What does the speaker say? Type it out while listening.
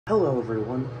Hello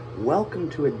everyone, welcome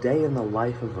to a day in the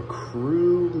life of a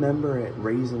crew member at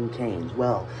Raising Cane's.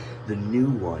 Well, the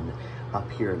new one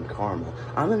up here in Carmel.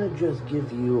 I'm going to just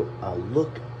give you a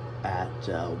look at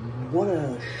what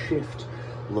a shift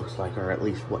looks like, or at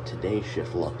least what today's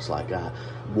shift looks like.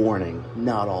 Warning,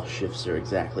 not all shifts are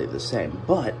exactly the same,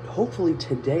 but hopefully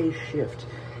today's shift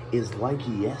is like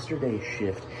yesterday's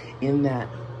shift in that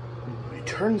it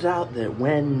turns out that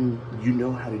when you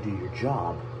know how to do your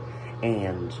job,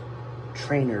 and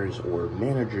trainers or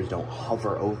managers don't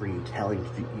hover over you telling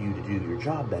you to do your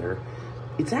job better,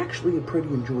 it's actually a pretty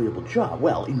enjoyable job.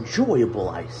 Well, enjoyable,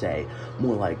 I say,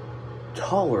 more like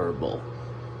tolerable.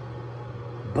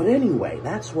 But anyway,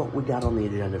 that's what we got on the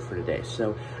agenda for today.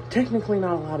 So, technically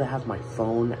not allowed to have my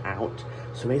phone out.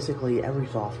 So basically, every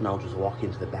so often I'll just walk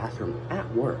into the bathroom at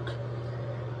work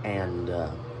and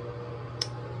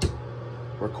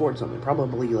record something,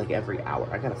 probably like every hour.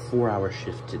 I got a 4-hour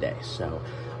shift today, so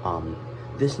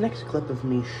this next clip of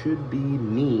me should be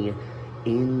me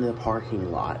in the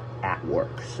parking lot at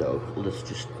work. So let's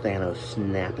just Thanos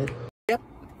snap it. Yep,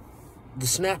 the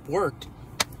snap worked.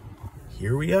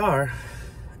 Here we are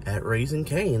at Raising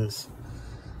Cane's.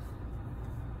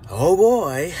 Oh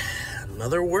boy,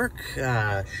 another work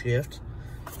shift.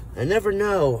 I never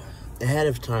know ahead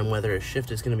of time whether a shift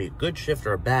is going to be a good shift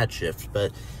or a bad shift,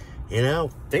 but you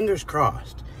know, fingers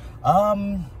crossed.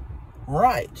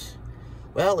 Right.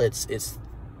 Well, it's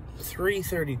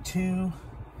 3:32,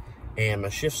 and my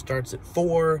shift starts at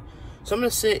 4. So I'm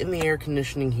gonna sit in the air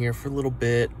conditioning here for a little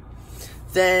bit.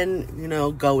 Then, you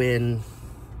know, go in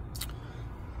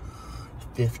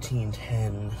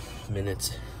 10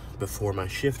 minutes before my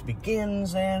shift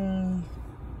begins and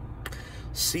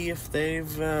see if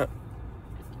they've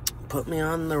put me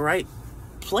on the right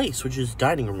place, which is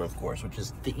dining room, of course, which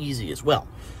is the easiest, well,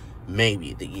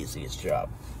 maybe the easiest job.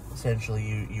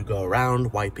 Essentially, you go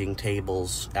around wiping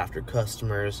tables after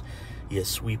customers, you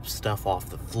sweep stuff off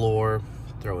the floor,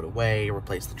 throw it away,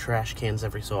 replace the trash cans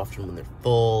every so often when they're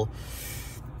full,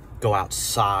 go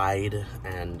outside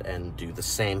and do the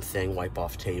same thing, wipe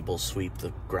off tables, sweep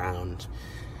the ground,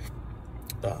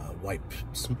 wipe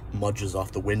smudges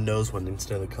off the windows when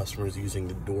instead of the customers using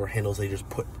the door handles, they just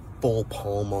put full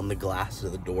palm on the glass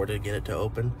of the door to get it to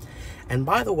open. And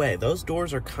by the way, those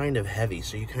doors are kind of heavy,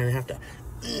 so you kind of have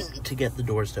to get the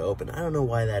doors to open. I don't know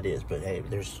why that is, but hey,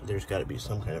 there's got to be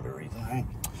some kind of a reason, right?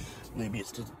 Maybe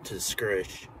it's to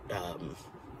discourage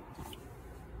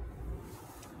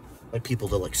like people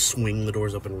to like swing the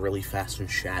doors open really fast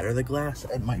and shatter the glass.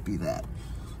 It might be that.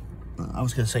 I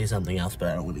was gonna say something else, but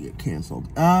I don't want to get canceled.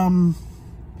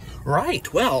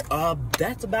 Right. Well,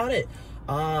 that's about it.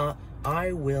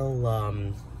 I will,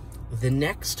 the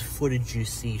next footage you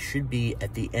see should be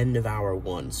at the end of hour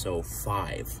 1, so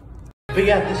 5. But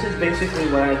yeah, this is basically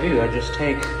what I do. I just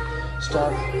take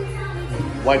stuff,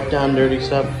 wipe down dirty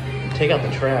stuff, take out the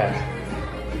trash,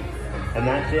 and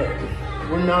that's it.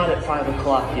 We're not at 5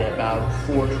 o'clock yet, about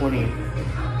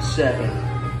 4:27,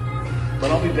 but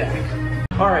I'll be back.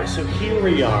 All right, so here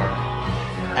we are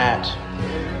at,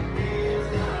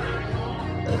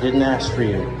 I didn't ask for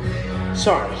you.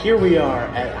 Sorry, here we are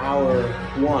at hour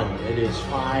 1. It is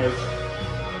 5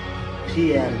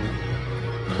 p.m.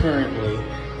 currently,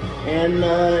 and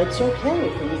it's okay.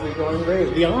 Things are going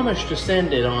great. The Amish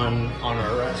descended on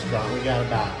our restaurant. We got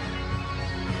about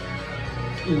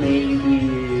maybe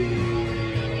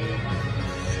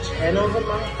 10 of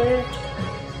them out there.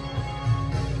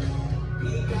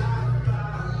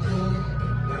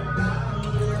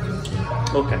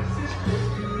 Okay.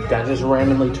 That just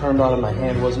randomly turned on and my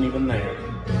hand wasn't even there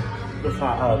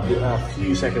a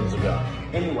few seconds ago.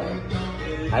 Anyway,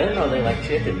 I didn't know they like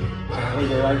chicken. Apparently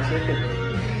they like chicken.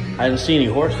 I didn't see any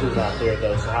horses out there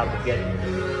though, so how'd they get it?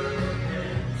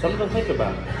 Something to think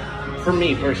about. For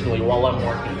me personally, while I'm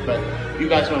working, but you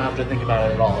guys don't have to think about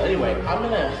it at all. Anyway, I'm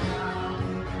gonna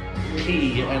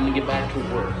pee and get back to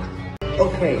work.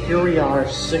 Okay, here we are,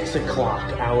 6 o'clock,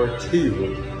 hour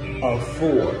 2 of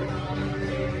 4.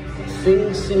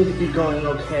 Things seem to be going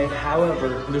okay,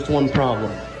 however, there's one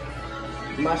problem.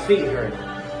 My feet hurt.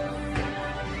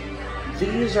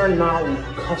 These are not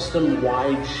custom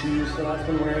wide shoes that I've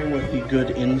been wearing with the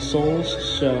good insoles,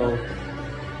 so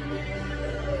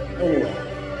anyway.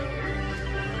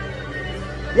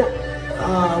 Yeah,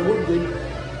 we're good.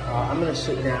 I'm gonna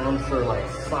sit down for like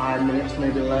 5 minutes,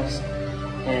 maybe less,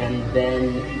 and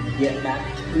then get back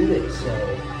to it, so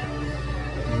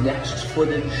next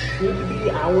footage should be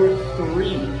hour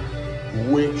 3,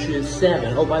 which is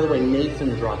 7. Oh, by the way,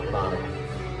 Nathan dropped by.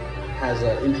 Has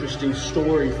an interesting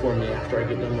story for me after I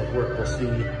get done with work. We'll see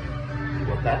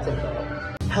what that's about.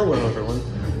 Hello, everyone.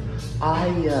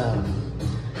 I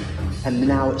And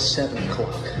now it's 7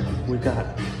 o'clock. We've got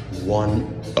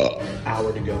 1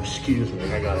 hour to go. Excuse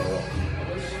me, I got a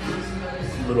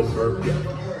little burp.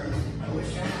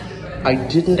 I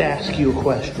didn't ask you a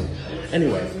question.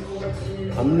 Anyway,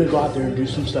 I'm gonna go out there and do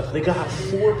some stuff. They got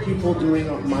 4 people doing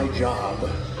my job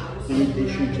in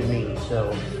addition to me,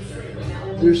 so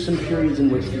there's some periods in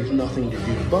which there's nothing to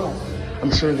do, but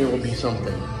I'm sure there will be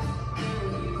something.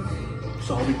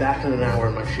 So I'll be back in an hour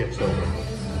and my shift's over.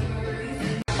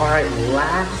 All right,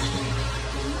 last,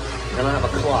 and I have a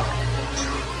clock.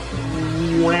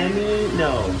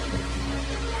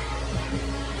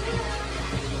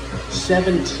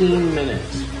 17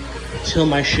 minutes till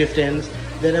my shift ends.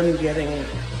 Then I'm getting,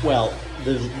 well,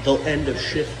 the end of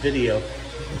shift video.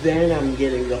 Then I'm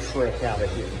getting the frick out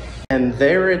of here. And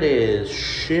there it is,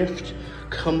 shift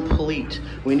complete.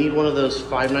 We need one of those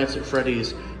Five Nights at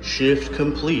Freddy's shift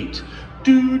complete.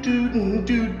 Okay,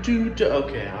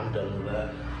 I'm done with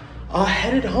that.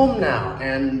 Headed home now,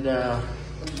 and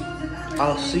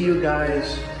I'll see you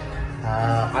guys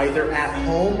either at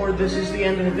home or this is the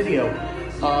end of the video.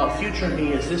 Future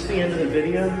me, is this the end of the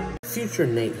video? Future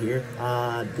Nate here.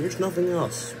 There's nothing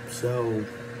else, so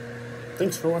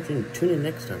thanks for watching. Tune in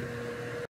next time.